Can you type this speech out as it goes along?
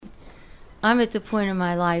I'm at the point in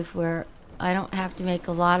my life where I don't have to make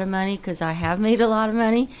a lot of money because I have made a lot of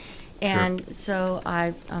money. And so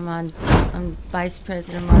I'm vice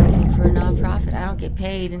president of marketing for a nonprofit. I don't get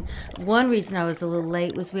paid. And one reason I was a little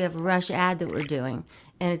late was we have a rush ad that we're doing,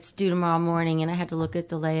 and it's due tomorrow morning, and I had to look at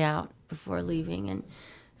the layout before leaving. And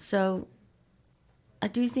so I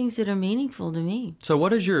do things that are meaningful to me. So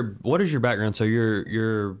what is your background? So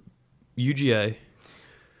you're UGA.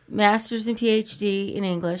 Master's and PhD in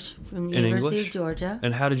English from the In University English? of Georgia.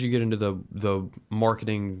 And how did you get into the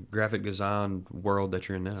marketing, graphic design world that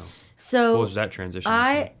you're in now? So What was that transition?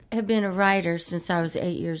 I have been a writer since I was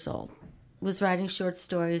 8 years old. Was writing short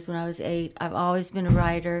stories when I was 8. I've always been a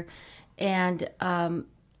writer. And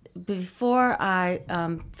before I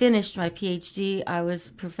finished my PhD, I was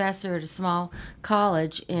professor at a small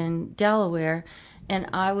college in Delaware, and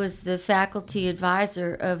I was the faculty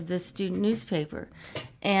advisor of the student newspaper.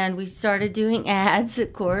 And we started doing ads,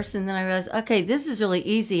 of course, and then I realized, okay, this is really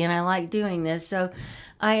easy, and I like doing this. So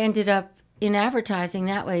I ended up in advertising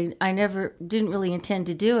that way. I didn't really intend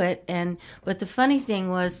to do it, but the funny thing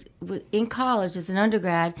was, in college as an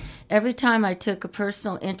undergrad, every time I took a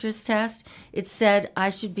personal interest test, it said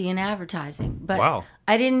I should be in advertising. But Wow.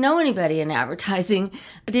 I didn't know anybody in advertising.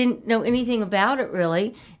 I didn't know anything about it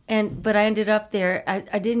really. But I ended up there.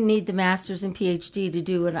 I didn't need the master's and PhD to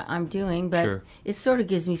do what I'm doing, but Sure. It sort of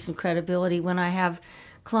gives me some credibility when I have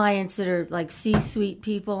clients that are like C-suite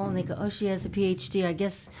people, and they go, "Oh, she has a PhD. I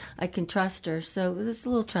guess I can trust her." So there's a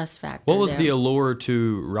little trust factor. What was there. the allure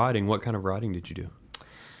to writing? What kind of writing did you do?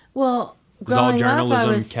 Well, Was it all growing up, I journalism,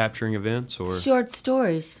 was capturing events, or? short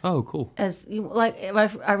stories. Oh, cool.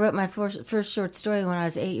 I wrote my first short story when I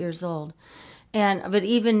was 8 years old, but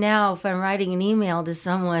even now, if I'm writing an email to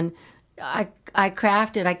someone, I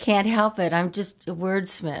craft it. I can't help it. I'm just a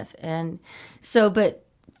wordsmith, and so. But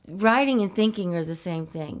writing and thinking are the same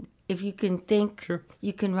thing. If you can think, Sure.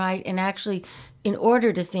 you can write. And actually, in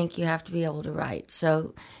order to think, you have to be able to write.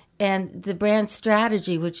 So, and the brand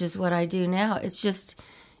strategy, which is what I do now, it's just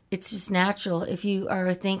natural. If you are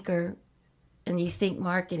a thinker and you think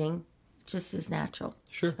marketing, it's just as natural.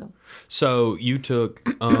 Sure. So, So you took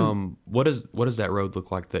what does that road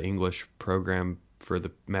look like? The English program for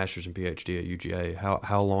the master's and PhD at UGA.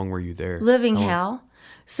 How long were you there? living How long- hell.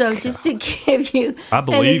 So just to give you I an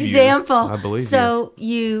believe you. example. I believe so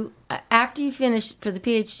you after you finish for the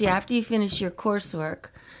PhD, after you finish your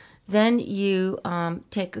coursework, then you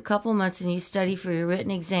take a couple months and you study for your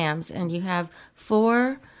written exams, and you have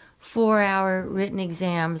 4-hour written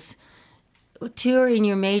exams. 2 are in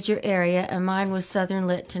your major area, and mine was Southern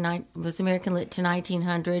Lit was American Lit to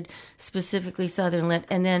 1900, specifically Southern Lit,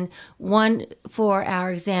 and then 1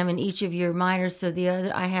 4-hour exam in each of your minors. So the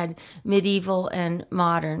other, I had medieval and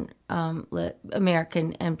modern lit,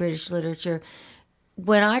 American and British literature.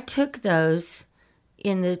 When I took those,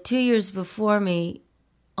 in the 2 years before me,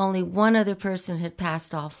 only one other person had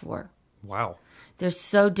passed all 4. Wow. They're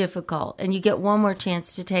so difficult, and you get one more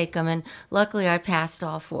chance to take them, and luckily I passed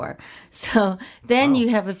all 4. So then you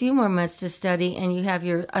have a few more months to study, and you have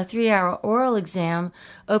a 3-hour oral exam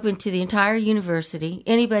open to the entire university.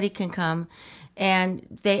 Anybody can come, and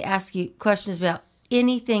they ask you questions about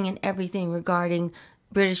anything and everything regarding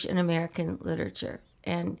British and American literature.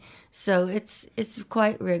 And so it's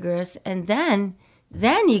quite rigorous. And then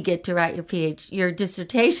you get to write your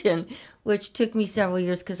dissertation, which took me several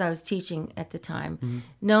years because I was teaching at the time,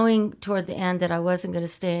 knowing toward the end that I wasn't going to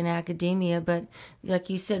stay in academia. But like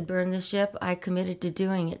you said, burn the ship. I committed to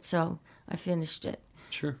doing it, so I finished it.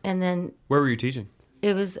 Sure. And then Where were you teaching?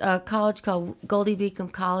 it was a college called Goldie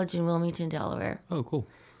Beacom College in Wilmington, Delaware. Oh, cool.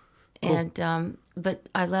 And but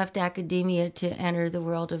I left academia to enter the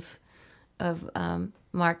world of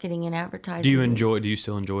marketing and advertising. Do you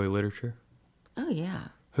still enjoy literature? Oh yeah.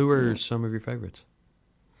 Who are some of your favorites?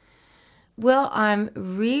 Well, I'm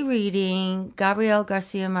rereading Gabriel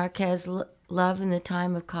Garcia Marquez' Love in the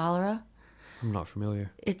Time of Cholera. I'm not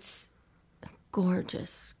familiar. It's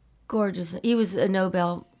gorgeous, gorgeous. He was a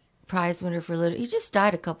Nobel Prize winner for literature. He just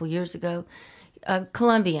died a couple years ago. A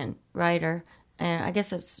Colombian writer, and I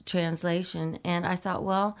guess that's a translation. And I thought,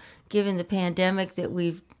 well, given the pandemic that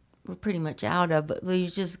we're pretty much out of, but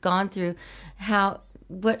we've just gone through, how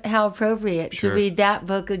appropriate Sure. to read that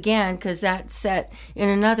book again, because that's set in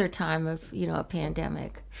another time of a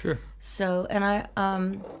pandemic. Sure. So, and I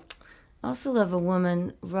also love a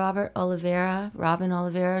woman, Robin Oliveira,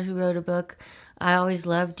 who wrote a book, I Always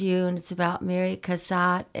Loved You, and it's about Mary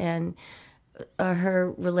Cassatt and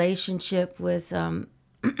her relationship with one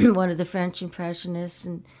of the French Impressionists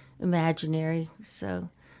and Imaginary. So,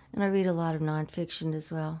 and I read a lot of nonfiction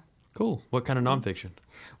as well. Cool. What kind of nonfiction?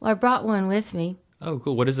 Well, I brought one with me. Oh,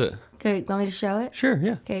 cool. What is it? Okay, want me to show it? Sure,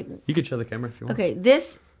 yeah. Okay. You could show the camera if you want. Okay,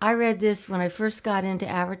 I read this when I first got into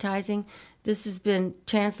advertising. This has been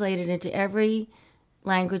translated into every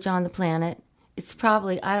language on the planet. It's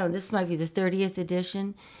probably, I don't know, this might be the 30th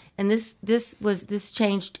edition. And this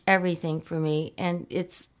changed everything for me. And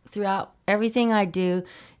it's throughout everything I do.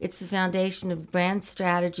 It's the foundation of brand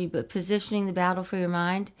strategy, but positioning the battle for your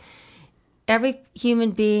mind. Every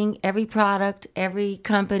human being, every product, every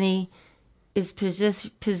company is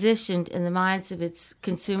positioned in the minds of its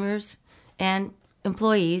consumers and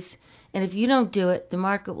employees. And if you don't do it, the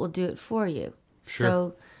market will do it for you. Sure.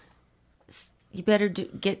 So you better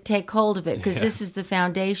take hold of it, because this is the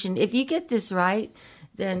foundation. If you get this right,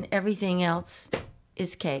 then everything else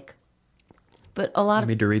is cake. But a lot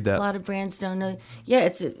of brands don't know. Yeah,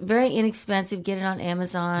 it's very inexpensive. Get it on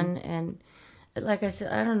Amazon, and like I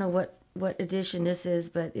said, I don't know what edition this is,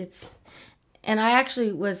 but it's. And I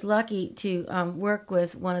actually was lucky to work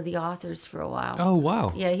with one of the authors for a while. Oh,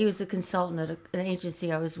 wow. Yeah, he was a consultant at an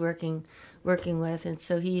agency I was working with, and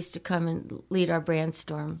so he used to come and lead our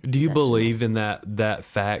brainstorm. Do you sessions. believe in that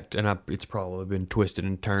fact? And it's probably been twisted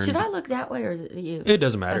and turned. Should I look that way, or is it you? It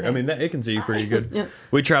doesn't matter. Okay. I mean, it can see you pretty good. Yeah.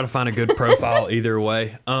 We try to find a good profile either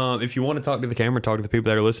way. If you want to talk to the camera, talk to the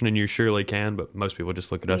people that are listening, you surely can, but most people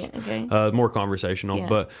just look at us. Yeah, okay. More conversational. Yeah.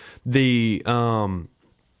 But the...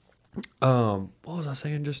 what was I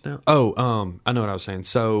saying just now? Oh, I know what I was saying.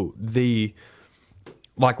 So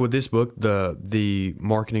like with this book, the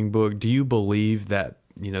marketing book, do you believe that,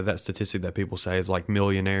 that statistic that people say is like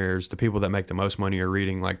millionaires, the people that make the most money are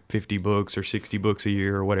reading like 50 books or 60 books a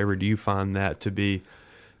year or whatever? Do you find that to be,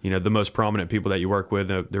 the most prominent people that you work with,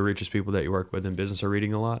 the richest people that you work with in business are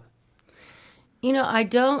reading a lot? I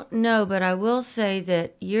don't know, but I will say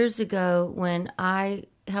that years ago when I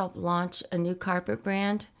helped launch a new carpet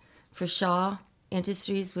brand for Shaw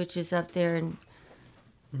Industries, which is up there in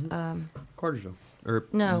Cartersville. Or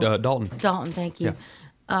no, Dalton. Dalton, thank you.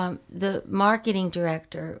 Yeah. The marketing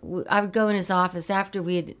director, I would go in his office after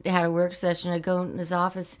we had a work session. I'd go in his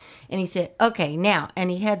office and he said, okay, now, and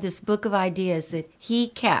he had this book of ideas that he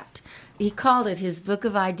kept. He called it his book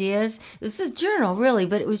of ideas. It was a journal, really,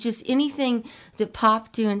 but it was just anything that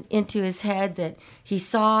popped into his head that he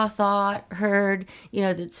saw, thought, heard,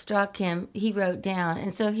 that struck him, he wrote down.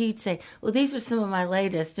 And so he'd say, well, these are some of my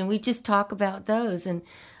latest, and we'd just talk about those. And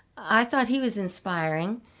I thought he was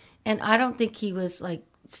inspiring, and I don't think he was, like,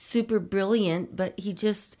 super brilliant, but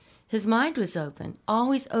his mind was open,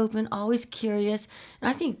 always curious. And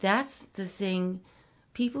I think that's the thing.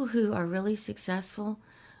 People who are really successful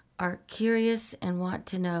are curious and want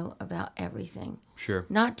to know about everything. Sure.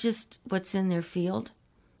 Not just what's in their field,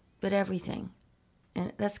 but everything.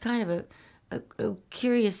 And that's kind of a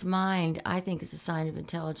curious mind, I think, is a sign of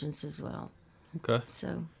intelligence as well. Okay.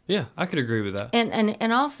 So. Yeah, I could agree with that.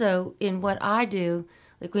 And also in what I do,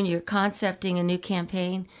 like when you're concepting a new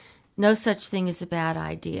campaign, no such thing as a bad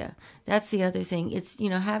idea. That's the other thing. It's,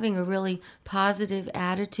 having a really positive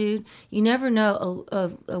attitude. You never know,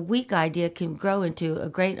 a weak idea can grow into a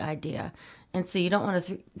great idea. And so you don't want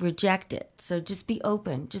to reject it. So just be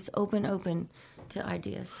open. Just open to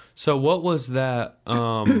ideas. So what was that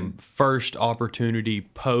first opportunity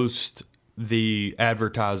post the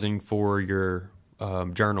advertising for your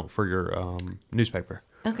journal, for your newspaper?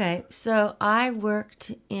 Okay, so I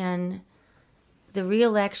worked in the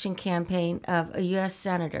re-election campaign of a U.S.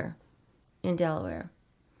 senator in Delaware.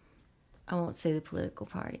 I won't say the political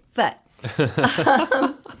party, but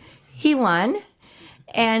he won.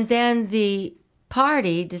 And then the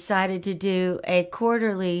party decided to do a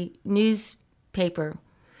quarterly newspaper,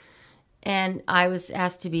 and I was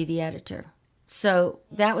asked to be the editor. So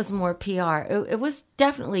that was more PR. It was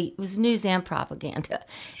news and propaganda.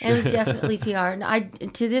 Sure. And it was definitely PR.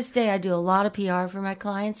 And to this day, I do a lot of PR for my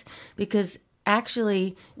clients because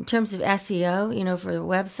actually, in terms of SEO, for a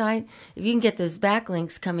website, if you can get those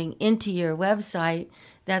backlinks coming into your website,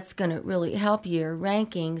 that's going to really help your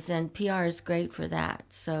rankings, and PR is great for that.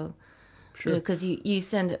 So, sure. Because you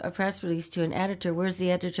send a press release to an editor, where's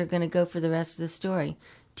the editor going to go for the rest of the story?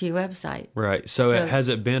 To your website. Right. So has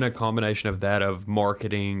it been a combination of that, of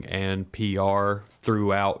marketing and PR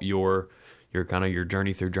throughout your kind of your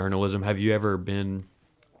journey through journalism? Have you ever been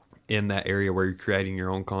in that area where you're creating your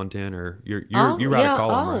own content, or you write a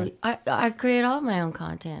column, right? I create all my own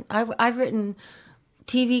content. I've written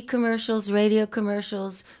TV commercials, radio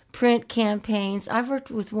commercials, print campaigns. I've worked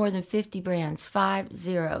with more than 50 brands,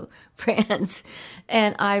 50 brands,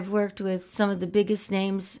 and I've worked with some of the biggest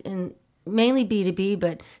names in mainly B2B,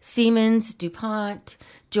 but Siemens, DuPont,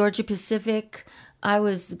 Georgia Pacific. I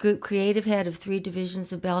was the group creative head of 3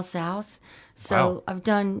 divisions of Bell South. So Wow. I've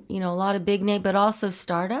done, a lot of big name, but also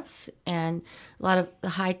startups and a lot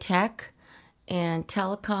of high tech and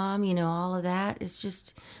telecom, all of that. It's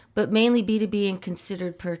just, but mainly B2B and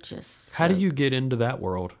considered purchase. How do So- you get into that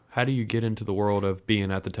world? How do you get into the world of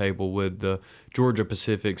being at the table with the Georgia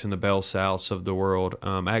Pacifics and the Bell Souths of the world?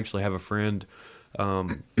 I actually have a friend,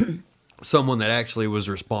 someone that actually was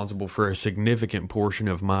responsible for a significant portion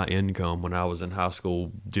of my income when I was in high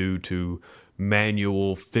school due to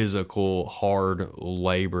manual, physical, hard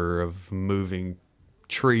labor of moving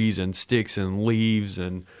trees and sticks and leaves.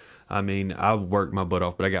 And I mean, I worked my butt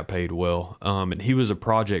off, but I got paid well. And he was a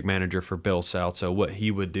project manager for Bell South. So what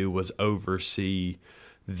he would do was oversee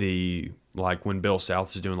like when Bell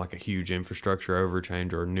South is doing like a huge infrastructure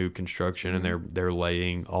overchange or new construction, and they're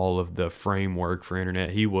laying all of the framework for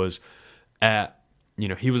internet. He was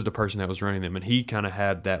he was the person that was running them, and he kind of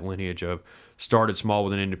had that lineage of started small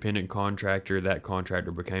with an independent contractor. That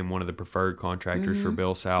contractor became one of the preferred contractors for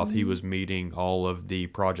Bell South. He was meeting all of the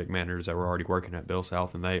project managers that were already working at Bell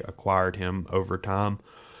South, and they acquired him over time.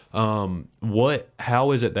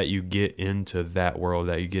 How is it that you get into that world,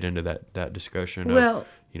 that you get into that discussion of,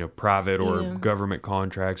 private or government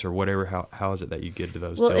contracts or whatever? How is it that you get to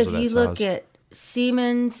those Well, deals if of that you size? look at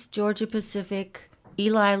Siemens, Georgia Pacific,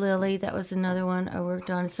 Eli Lilly, that was another one I worked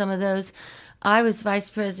on. Some of those, I was vice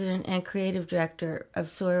president and creative director of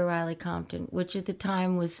Sawyer Riley Compton, which at the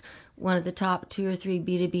time was one of the top 2 or 3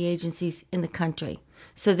 B2B agencies in the country.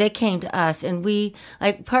 So they came to us, and we,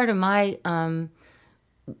 like, part of my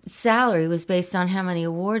salary was based on how many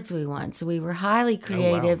awards we won. So we were highly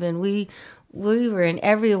creative, and we were in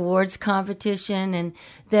every awards competition. And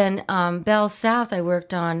then Bell South I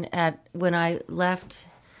worked on when I left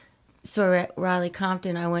Sawyer Riley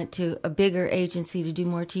Compton. I went to a bigger agency to do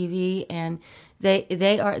more TV, and they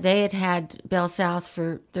had Bell South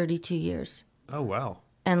for 32 years Oh, wow.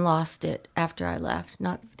 and lost it after I left.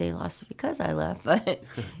 Not that they lost it because I left, but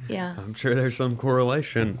yeah. I'm sure there's some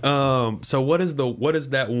correlation. So what is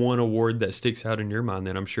that one award that sticks out in your mind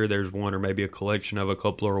then? I'm sure there's one or maybe a collection of a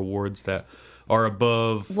couple of awards that are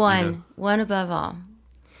above. One above all.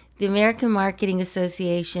 The American Marketing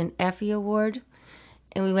Association Effie Award.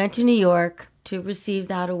 And we went to New York to receive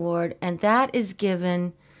that award. And that is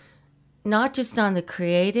given not just on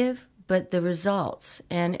the but the results.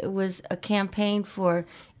 And it was a campaign for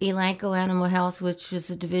Elanco Animal Health, which was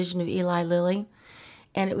a division of Eli Lilly.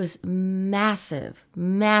 And it was massive,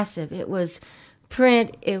 massive. It was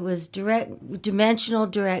print, it was dimensional,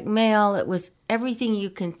 direct mail, it was everything you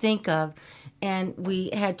can think of. And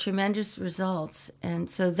we had tremendous results.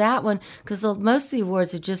 And so that one, because most of the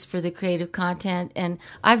awards are just for the creative content, and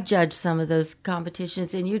I've judged some of those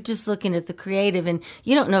competitions, and you're just looking at the creative, and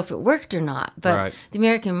you don't know if it worked or not. But Right. The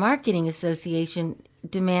American Marketing Association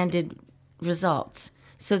demanded results.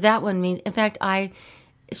 So that one means, in fact,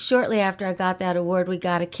 shortly after I got that award, we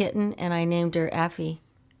got a kitten, and I named her Effie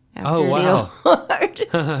after Oh, wow. the award.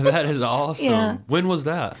 That is awesome. Yeah. When was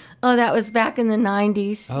that? Oh, that was back in the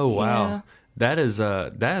 90s. Oh, wow. That is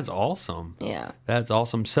awesome. Yeah. That's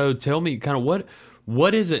awesome. So tell me kind of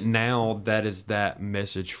what is it now that is that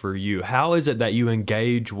message for you? How is it that you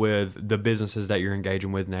engage with the businesses that you're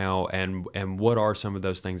engaging with now, and what are some of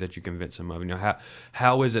those things that you convince them of?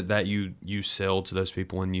 How is it that you sell to those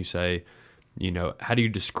people and you say, how do you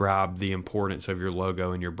describe the importance of your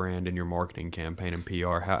logo and your brand and your marketing campaign and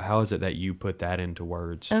PR? How is it that you put that into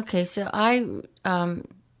words? Okay, so I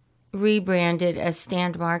rebranded as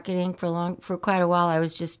Stand Marketing for quite a while. I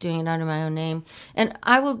was just doing it under my own name, and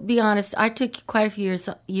I will be honest, I took quite a few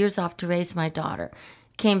years off to raise my daughter.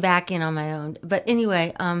 Came back in on my own, but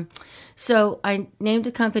anyway, so I named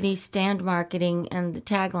the company Stand Marketing, and the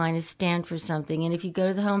tagline is "Stand for Something." And if you go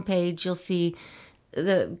to the homepage, you'll see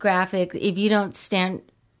the graphic. If your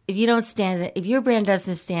brand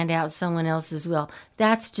doesn't stand out, someone else's will.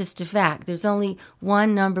 That's just a fact. There's only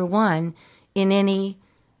one number one in any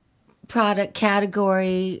product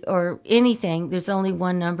category or anything. There's only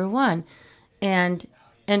one number one, and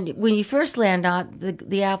when you first land on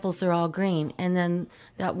the apples are all green, and then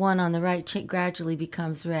that one on the right gradually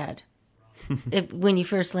becomes red when you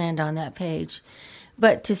first land on that page.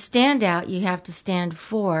 But to stand out, you have to stand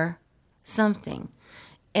for something.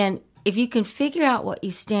 And if you can figure out what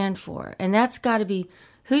you stand for, and that's got to be,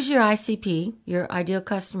 who's your ICP, your ideal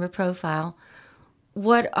customer profile,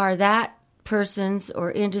 what are that person's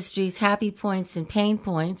or industry's happy points and pain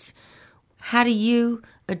points, how do you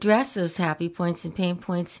address those happy points and pain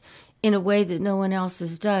points in a way that no one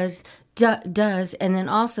else's does, and then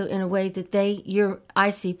also in a way that your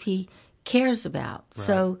ICP cares about. Right.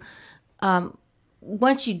 So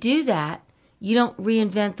once you do that, you don't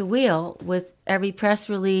reinvent the wheel with every press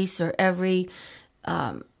release or every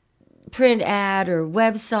print ad or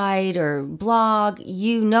website or blog.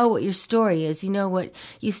 You know what your story is. You know what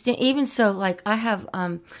you even so, like I have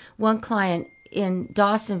one client in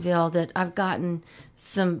Dawsonville that I've gotten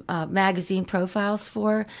some magazine profiles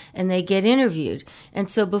for, and they get interviewed. And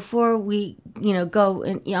so before we, go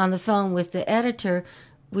on the phone with the editor,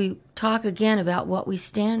 we talk again about what we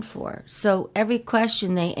stand for. So every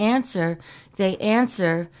question they answer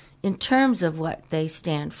in terms of what they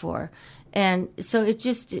stand for. And so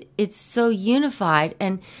it's so unified.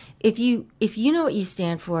 And if you know what you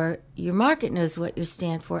stand for, your market knows what you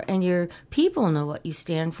stand for, and your people know what you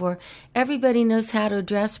stand for, everybody knows how to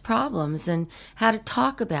address problems and how to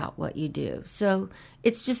talk about what you do. So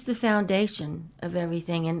it's just the foundation of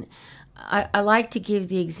everything. And I like to give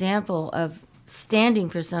the example of standing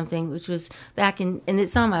for something, which was back in, and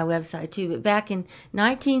it's on my website too, but back in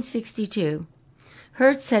 1962,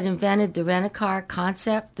 Hertz had invented the rent-a-car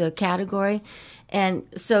concept, the category. And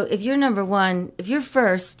so if you're number one, if you're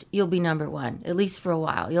first, you'll be number one, at least for a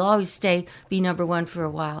while. You'll always be number one for a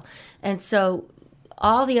while. And so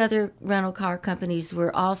all the other rental car companies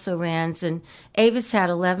were also RANs, and Avis had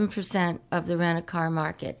 11% of the rent-a-car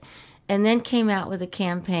market. And then came out with a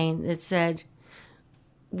campaign that said,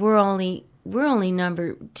 we're only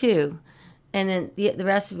number two. And then the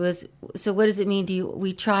rest of it was, so what does it mean to you?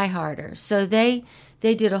 We try harder. So they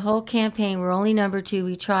did a whole campaign, we're only number two,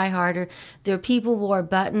 we try harder. Their people wore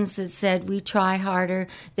buttons that said, we try harder.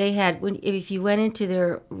 They had, if you went into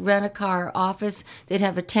their rent-a-car office, they'd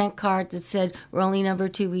have a tent card that said, we're only number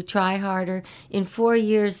two, we try harder. In 4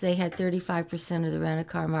 years, they had 35% of the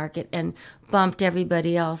rent-a-car market and bumped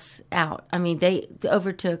everybody else out. I mean, they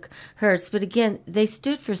overtook Hertz. But again, they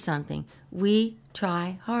stood for something. We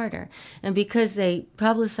try harder. And because they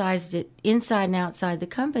publicized it inside and outside the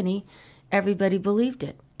company, everybody believed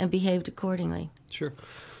it and behaved accordingly. Sure.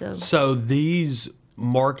 So these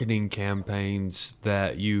marketing campaigns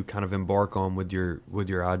that you kind of embark on with your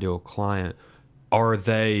ideal client, are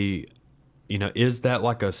they, is that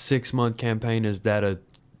like a 6-month campaign? Is that a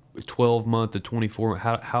 12-month, a 24?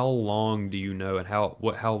 How long do you know, and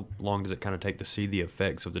how long does it kind of take to see the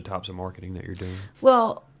effects of the types of marketing that you're doing?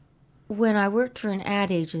 Well, when I worked for an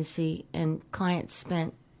ad agency and clients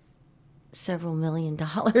spent several $1 million,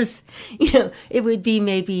 it would be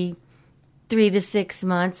maybe 3 to 6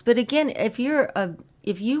 months. But again, if you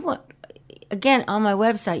want, again, on my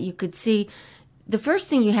website, you could see the first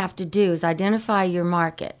thing you have to do is identify your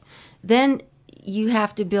market. Then you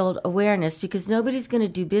have to build awareness, because nobody's going to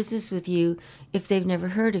do business with you if they've never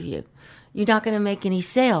heard of you. You're not going to make any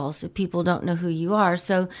sales if people don't know who you are.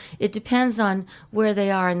 So it depends on where they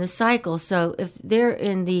are in the cycle. So if they're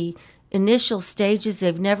in the initial stages,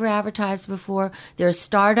 they've never advertised before, they're a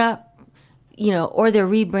startup, or they're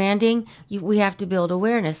rebranding, we have to build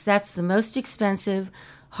awareness. That's the most expensive,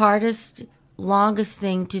 hardest, longest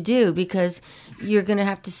thing to do, because you're going to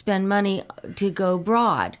have to spend money to go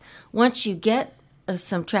broad. Once you get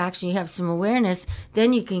some traction, you have some awareness,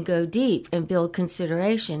 then you can go deep and build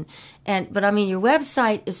consideration. But I mean, your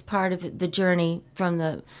website is part of the journey from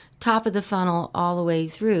the top of the funnel all the way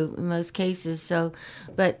through in most cases. So,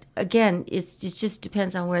 but again, it just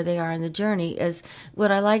depends on where they are in the journey. As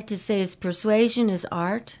what I like to say is, persuasion is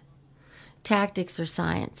art, tactics are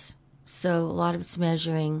science. So a lot of it's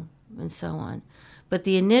measuring and so on. But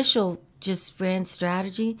the initial just brand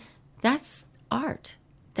strategy, that's art.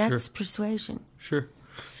 That's persuasion. Sure.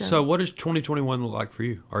 So what does 2021 look like for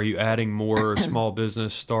you? Are you adding more small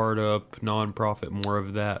business, startup, nonprofit, more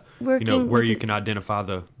of that? Where you can identify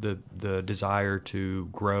the desire to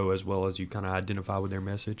grow, as well as you kind of identify with their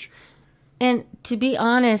message? And to be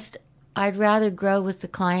honest, I'd rather grow with the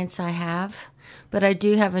clients I have, but I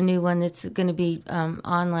do have a new one that's going to be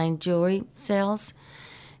online jewelry sales.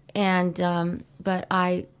 And but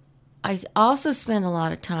I also spend a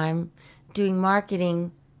lot of time doing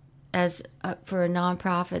marketing as for a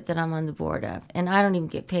nonprofit that I'm on the board of, and I don't even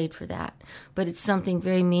get paid for that, but it's something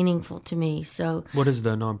very meaningful to me. So, what is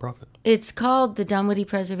the nonprofit? It's called the Dunwoody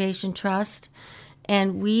Preservation Trust,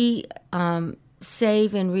 and we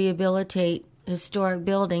save and rehabilitate historic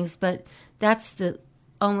buildings. But that's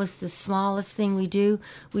almost the smallest thing we do.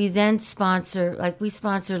 We then sponsor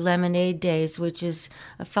Lemonade Days, which is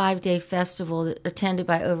a 5-day festival attended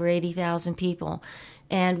by over 80,000 people.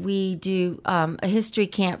 And we do a history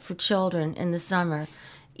camp for children in the summer.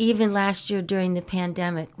 Even last year during the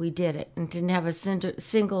pandemic, we did it and didn't have a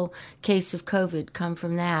single case of COVID come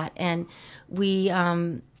from that. And we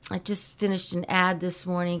I just finished an ad this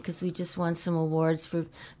morning because we just won some awards for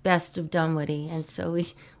Best of Dunwoody, and so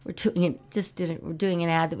we're doing an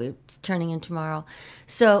ad that we're turning in tomorrow.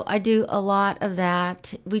 So I do a lot of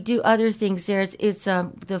that. We do other things there. It's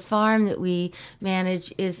the farm that we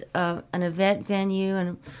manage is an event venue,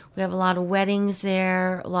 and we have a lot of weddings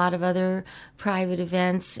there, a lot of other private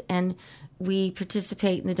events, and we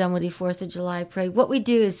participate in the Dunwoody 4th of July parade. What we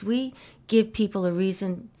do is we give people a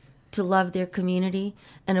reason to love their community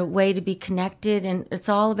and a way to be connected, and it's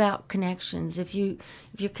all about connections. If you're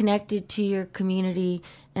connected to your community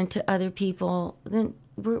and to other people, then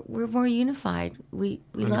we're more unified. We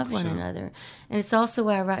love one another. And it's also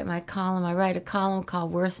why I write my column. I write a column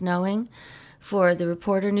called Worth Knowing for the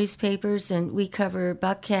Reporter newspapers, and we cover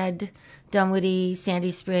Buckhead, Dunwoody,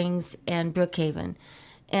 Sandy Springs, and Brookhaven.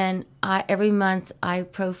 And every month I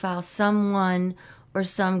profile someone or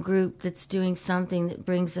some group that's doing something that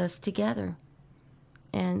brings us together.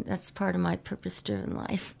 And that's part of my purpose-driven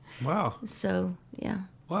life. Wow. So, yeah.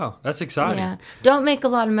 Wow, that's exciting. Yeah. Don't make a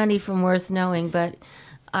lot of money from Worth Knowing, but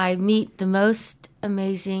I meet the most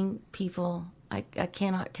amazing people. I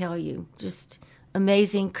cannot tell you. Just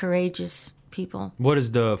amazing, courageous people. What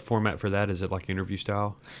is the format for that? Is it like interview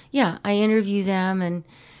style? Yeah, I interview them, and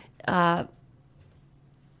I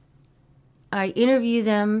interview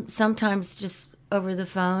them sometimes just over the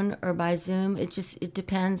phone or by Zoom. It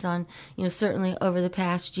depends on, certainly over the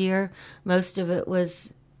past year, most of it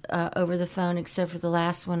was over the phone, except for the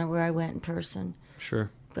last one where I went in person.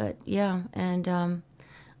 Sure. But yeah, and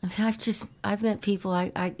I've met people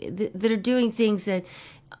that are doing things that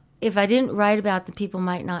if I didn't write about them, people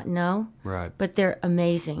might not know. Right. But they're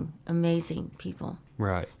amazing, amazing people.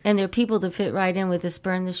 Right. And they're people that fit right in with this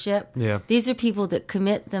Burn the Ship. Yeah. These are people that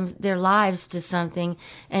commit their lives to something,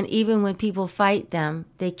 and even when people fight them,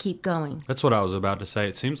 they keep going. That's what I was about to say.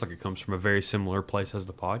 It seems like it comes from a very similar place as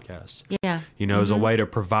the podcast. Yeah. As a way to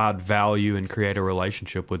provide value and create a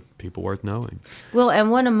relationship with people worth knowing. Well, and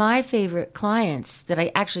one of my favorite clients that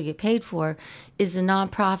I actually get paid for is a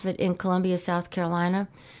nonprofit in Columbia, South Carolina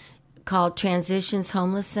called Transitions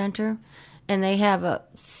Homeless Center, and they have a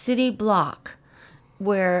city block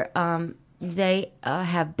where they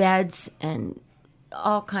have beds and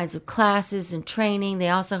all kinds of classes and training. They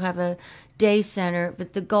also have a day center,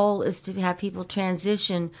 but the goal is to have people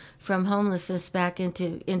transition from homelessness back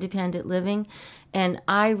into independent living. And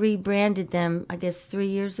I rebranded them, I guess, 3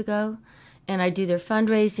 years ago. And I do their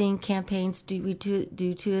fundraising campaigns. We do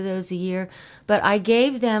 2 of those a year. But I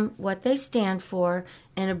gave them what they stand for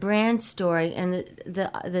and a brand story. And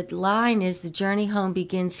the line is, the journey home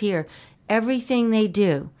begins here. Everything they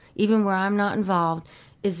do, even where I'm not involved,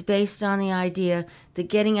 is based on the idea that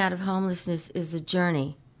getting out of homelessness is a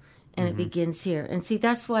journey, and it begins here. And see,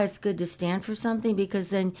 that's why it's good to stand for something,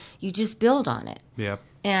 because then you just build on it. Yeah.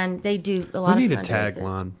 And they do a lot of fundraisers. We need a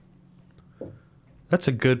tagline. That's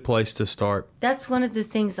a good place to start. That's one of the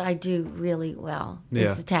things I do really well,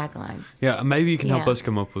 is the tagline. Yeah, maybe you can help us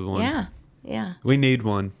come up with one. Yeah. We need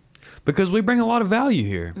one, because we bring a lot of value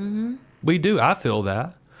here. Mm-hmm. We do. I feel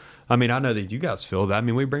that. I mean, I know that you guys feel that. I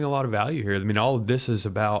mean, we bring a lot of value here. I mean, all of this is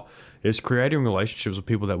about is creating relationships with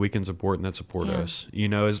people that we can support and that support us.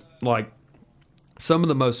 Is like some of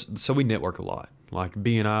the most, so we network a lot. Like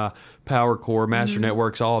BNI, Power Corps, Master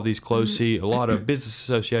Networks, all of these close a lot of business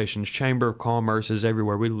associations, Chamber of Commerce is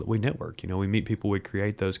everywhere. We network, we meet people, we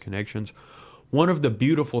create those connections. One of the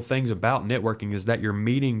beautiful things about networking is that you're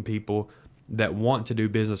meeting people that want to do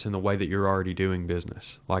business in the way that you're already doing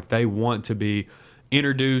business. Like they want to be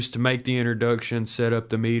introduced, make the introduction, set up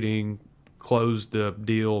the meeting, close the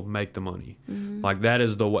deal, make the money. Like that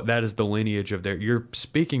is the lineage of you're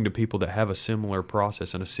speaking to people that have a similar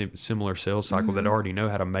process and a similar sales cycle that already know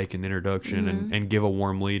how to make an introduction and give a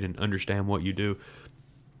warm lead and understand what you do.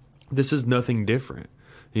 This is nothing different.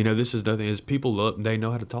 This is nothing. Is people they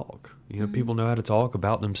know how to talk. People know how to talk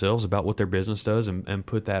about themselves, about what their business does, and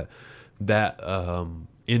put that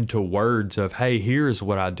into words of, hey, here's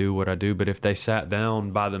what I do. But if they sat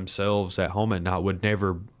down by themselves at home at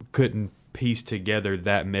night, couldn't piece together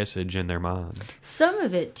that message in their mind. Some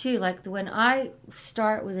of it too, like when I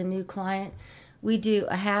start with a new client, we do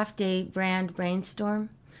a half-day brand brainstorm,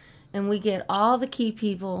 and we get all the key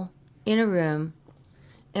people in a room,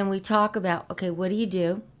 and we talk about, okay, what do you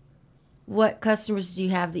do? What customers do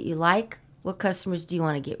you have that you like? What customers do you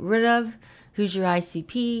want to get rid of? Who's your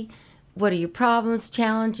ICP? What are your problems,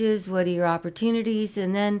 challenges? What are your opportunities?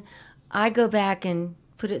 And then I go back and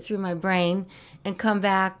put it through my brain and come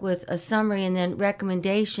back with a summary and then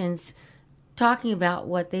recommendations talking about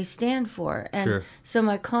what they stand for. And so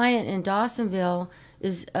my client in Dawsonville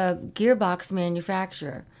is a gearbox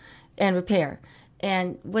manufacturer and repair.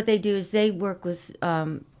 And what they do is they work with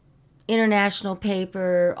International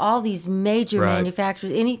Paper, all these major Right.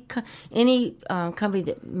 manufacturers. Any company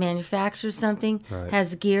that manufactures something Right.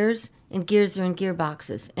 has gears, and gears are in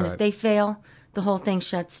gearboxes. And Right. if they fail, the whole thing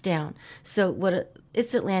shuts down. So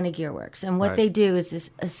it's Atlanta Gear Works, and what Right. they do is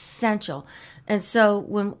essential. And so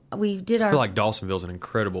when we did I our feel like Dawsonville's an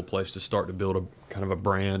incredible place to start to build a kind of a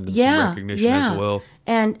brand and yeah, some recognition yeah. as well.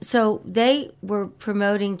 And so they were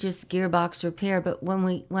promoting just gearbox repair, but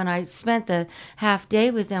when I spent the half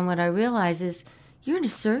day with them, what I realized is you're in a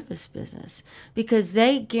service business because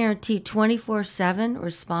they guarantee 24/7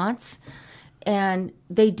 response, and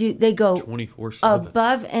they go 24/7.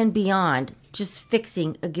 above and beyond just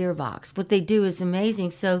fixing a gearbox. What they do is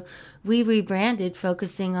amazing. So we rebranded,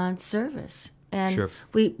 focusing on service. And Sure.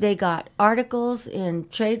 they got articles in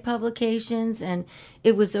trade publications, and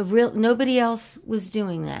it was nobody else was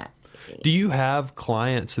doing that. Do you have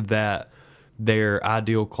clients that their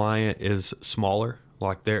ideal client is smaller?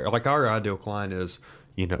 Like our ideal client is,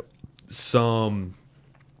 some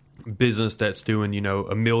business that's doing,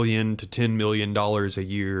 $1 million to $10 million a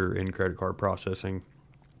year in credit card processing,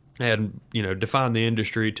 and define the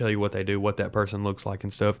industry, tell you what they do, what that person looks like,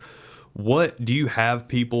 and stuff. What do you have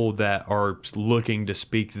people that are looking to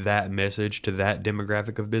speak that message to that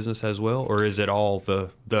demographic of business as well, or is it all the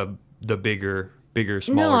bigger,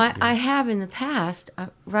 smaller? No, I have in the past.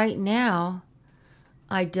 Right now,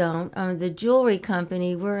 I don't. The jewelry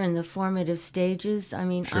company, we're in the formative stages. I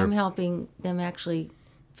mean, Sure. I'm helping them actually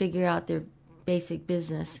figure out their basic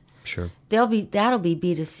business. Sure. That'll be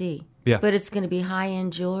B2C. Yeah. But it's going to be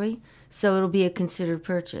high-end jewelry, so it'll be a considered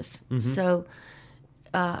purchase. Mm-hmm.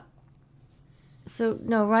 So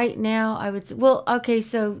no, right now I would say, well, okay,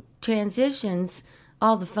 so transitions,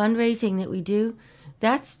 all the fundraising that we do,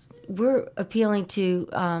 we're appealing to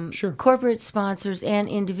Sure. corporate sponsors and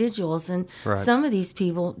individuals, and Right. some of these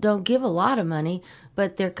people don't give a lot of money,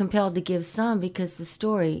 but they're compelled to give some because the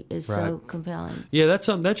story is so Right. compelling. Yeah, that's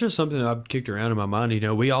just something that I've kicked around in my mind.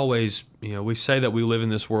 We always, we say that we live in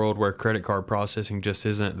this world where credit card processing just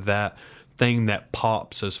isn't that thing that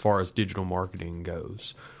pops as far as digital marketing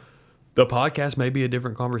goes. The podcast may be a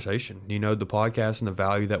different conversation. The podcast and the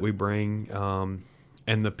value that we bring,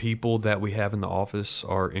 and the people that we have in the office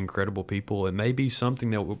are incredible people. It may be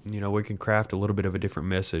something that we can craft a little bit of a different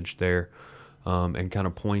message there, and kind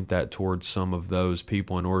of point that towards some of those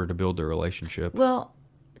people in order to build their relationship. Well,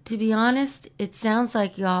 to be honest, it sounds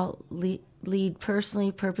like y'all lead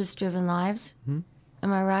personally purpose-driven lives. Mm-hmm.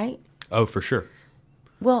 Am I right? Oh, for sure.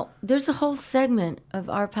 Well, there's a whole segment of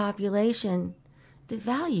our population that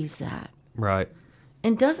values that Right.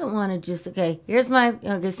 and doesn't want to just,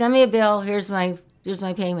 send me a bill, here's my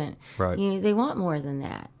payment. Right. They want more than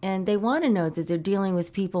that, and they want to know that they're dealing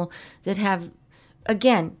with people that have,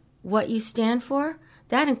 again, what you stand for.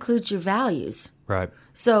 That includes your values. Right.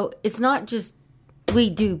 So it's not just we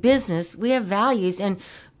do business; we have values and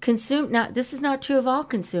Now, this is not true of all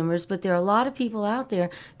consumers, but there are a lot of people out there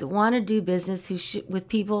that want to do business with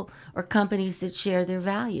people or companies that share their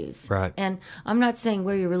values. Right. And I'm not saying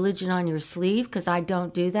wear your religion on your sleeve, because I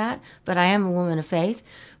don't do that, but I am a woman of faith.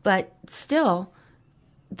 But still,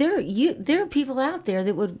 there are people out there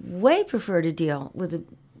that would way prefer to deal with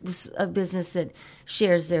a business that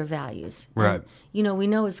shares their values. Right. And, we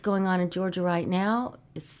know what's going on in Georgia right now.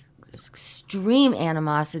 There's extreme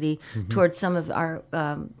animosity towards some of our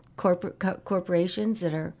corporations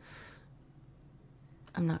that are,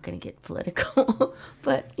 I'm not going to get political,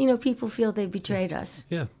 but, people feel they betrayed us.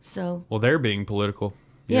 Yeah. So, Well, they're being political.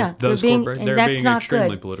 yeah, those they're being, corporations, and they're that's being not extremely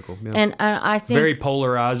good. political. Yeah. And I think Very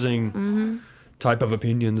polarizing type of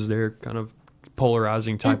opinions. They're kind of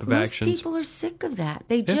polarizing type of most actions. people are sick of that.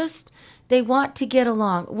 They want to get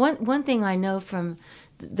along. One thing I know from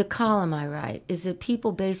the column I write is that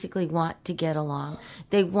people basically want to get along.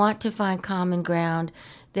 They want to find common ground.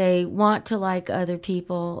 They want to like other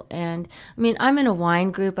people. And I mean, I'm in a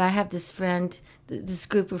wine group. I have this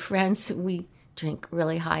group of friends. We drink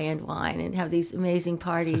really high-end wine and have these amazing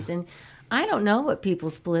parties. And I don't know what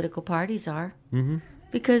people's political parties are,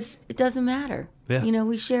 because it doesn't matter. Yeah.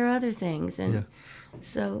 We share other things. And Yeah.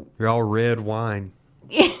 so You're all red wine.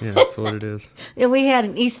 Yeah, that's what it is. yeah, we had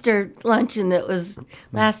an Easter luncheon that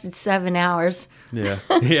lasted 7 hours. Yeah.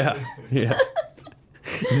 Yeah. Yeah.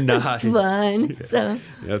 Nice. It's fun. Yeah.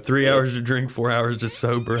 So 3 hours to drink, 4 hours to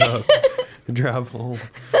sober up, drive home.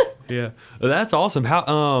 Yeah, that's awesome. How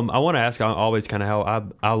I want to ask always kind of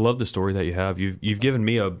how I love the story that you have. You've given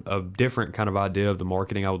me a different kind of idea of the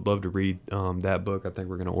marketing. I would love to read that book. I think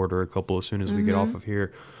we're going to order a couple as soon as we get off of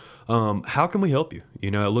here. How can we help you?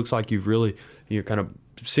 It looks like you've really kind of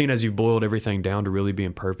seeing as you've boiled everything down to really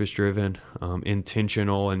being purpose driven,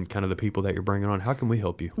 intentional, and kind of the people that you're bringing on, how can we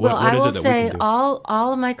help you? Well, I is will it that say we can do?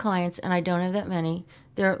 all of my clients, and I don't have that many,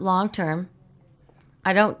 they're long term.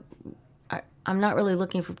 I'm not really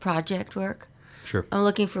looking for project work. Sure. I'm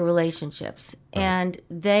looking for relationships. And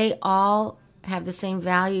they all have the same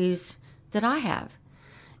values that I have.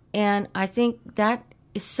 And I think that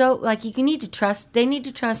is so, like, you need to trust, they need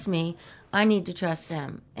to trust me. I need to trust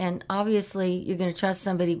them. And obviously, you're going to trust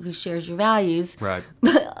somebody who shares your values Right.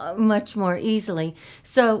 much more easily.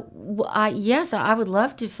 So, yes, I would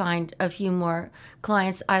love to find a few more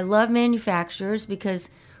clients. I love manufacturers because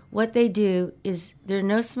what they do is there's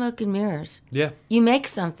no smoke and mirrors. Yeah. You make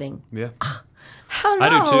something. Yeah. How I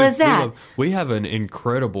do novel too. is that? We have an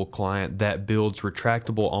incredible client that builds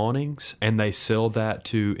retractable awnings, and they sell that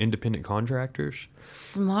to independent contractors.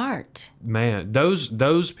 Smart. Man,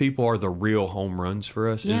 those people are the real home runs for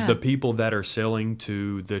us. Is Yeah. the people that are selling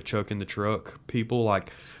to the Chuck in the Truck people.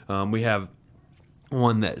 Like, we have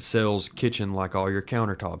one that sells kitchen, like all your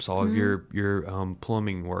countertops, all of your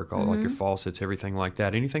plumbing work, all like your faucets, everything like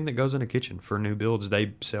that. Anything that goes in a kitchen for new builds,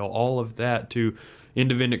 they sell all of that to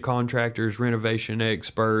independent contractors, renovation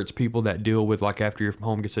experts, people that deal with, like, after your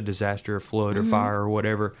home gets a disaster, a flood or fire or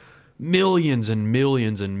whatever, millions and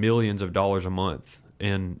millions and millions of dollars a month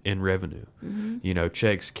in revenue. You know,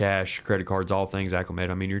 checks, cash, credit cards, all things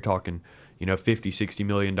acclimated. I mean, you're talking, $50-60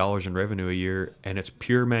 million in revenue a year, and it's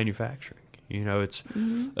pure manufacturing. It's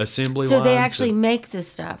assembly So lines. they actually make this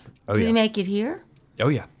stuff. Oh, Do yeah. they make it here? Oh,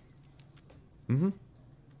 yeah.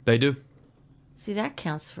 They do. See, that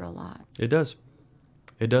counts for a lot. It does.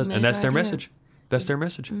 It does. Made And that's their right here. message. That's their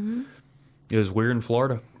message. Is we're in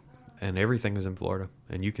Florida, and everything is in Florida,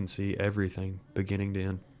 and you can see everything beginning to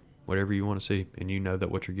end, whatever you want to see, and you know that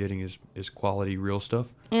what you're getting is quality, real stuff.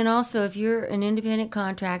 And also, if you're an independent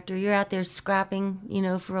contractor, you're out there scrapping,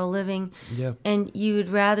 for a living, Yeah. and you would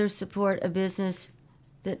rather support a business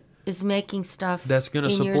that is making stuff That's going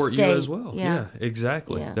to in your support you state. as well. Yeah,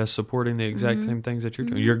 exactly. Yeah. That's supporting the exact same things that you're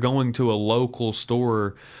doing. You're going to a local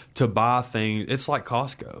store to buy things. It's like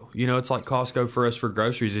Costco. It's like Costco for us for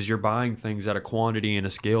groceries is you're buying things at a quantity and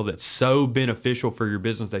a scale that's so beneficial for your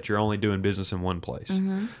business that you're only doing business in one place.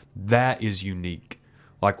 That is unique.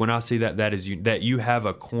 Like when I see that that you have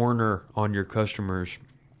a corner on your customers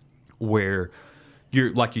where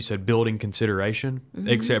you're, like you said, building consideration,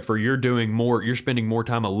 except for you're spending more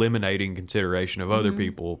time eliminating consideration of other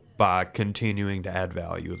people by continuing to add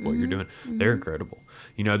value with what you're doing. They're incredible.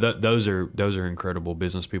 Those are incredible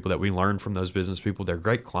business people that we learn from those business people. They're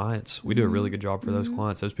great clients. We do a really good job for those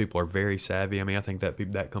clients. Those people are very savvy. I mean, I think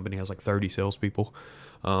that company has like 30 salespeople.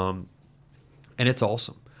 And it's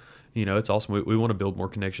awesome. It's awesome. We want to build more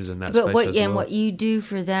connections in that space as well. What you do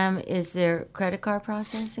for them is their credit card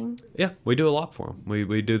processing? Yeah, we do a lot for them.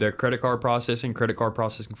 We do their credit card processing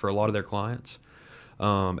for a lot of their clients.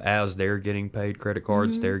 As they're getting paid credit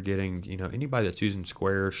cards, they're getting, anybody that's using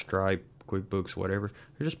Square, Stripe, QuickBooks, whatever,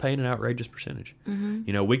 they're just paying an outrageous percentage.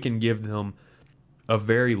 We can give them a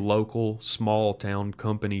very local, small town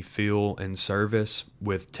company feel and service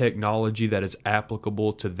with technology that is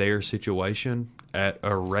applicable to their situation at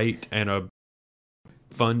a rate and a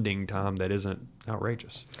funding time that isn't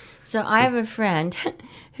outrageous. So I have a friend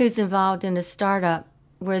who's involved in a startup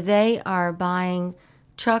where they are buying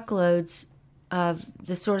truckloads of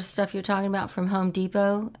the sort of stuff you're talking about from Home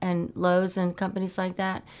Depot and Lowe's and companies like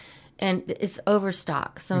that. And it's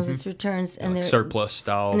overstock. Some of it's returns, and Like they're surplus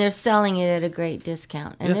style. and they're selling it at a great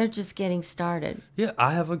discount. And Yeah. they're just getting started. Yeah,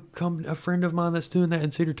 I have a friend of mine that's doing that in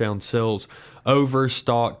Cedartown, sells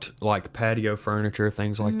overstocked like patio furniture,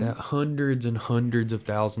 things like that, hundreds and hundreds of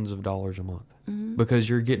thousands of dollars a month, because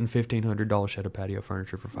you're getting $1,500 set of patio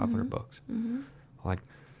furniture for $500. Like,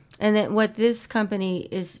 And then what this company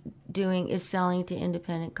is doing is selling to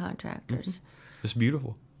independent contractors. it's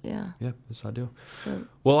beautiful. Yeah. Yeah, it's ideal. So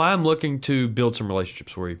Well, I'm looking to build some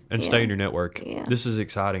relationships for you and stay Yeah. in your network. Yeah. This is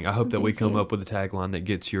exciting. I hope that we Thank come you. up with a tagline that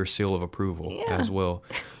gets your seal of approval Yeah. as well.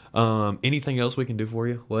 Anything else we can do for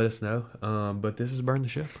you, let us know. But this is Burn the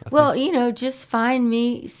Ship. I well, just find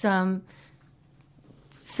me some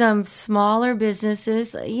smaller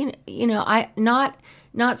businesses. I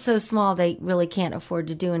not so small they really can't afford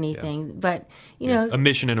to do anything. But think. A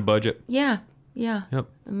mission and a budget. yeah. Yep.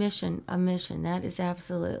 A mission. That is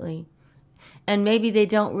absolutely. And maybe they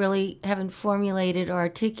haven't formulated or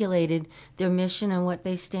articulated their mission and what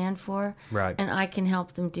they stand for. Right. And I can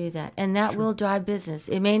help them do that. And that will drive business.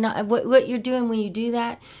 It may not, what you're doing when you do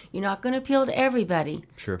that, you're not going to appeal to everybody.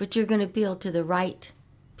 Sure. But you're going to appeal to the right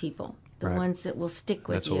people. the Right. ones that will stick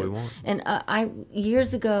with That's you. what we want. And I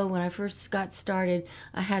years ago when I first got started,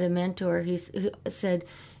 I had a mentor who said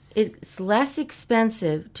it's less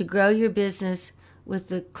expensive to grow your business with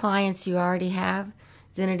the clients you already have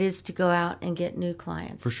than it is to go out and get new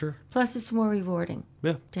clients. For sure. Plus, it's more rewarding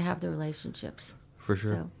Yeah, to have the relationships. for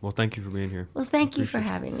sure. So- Well, thank you for being here. Well, thank you for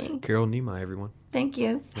Appreciate having me. Carol Nemai, everyone. Thank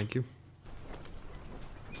you. Thank you.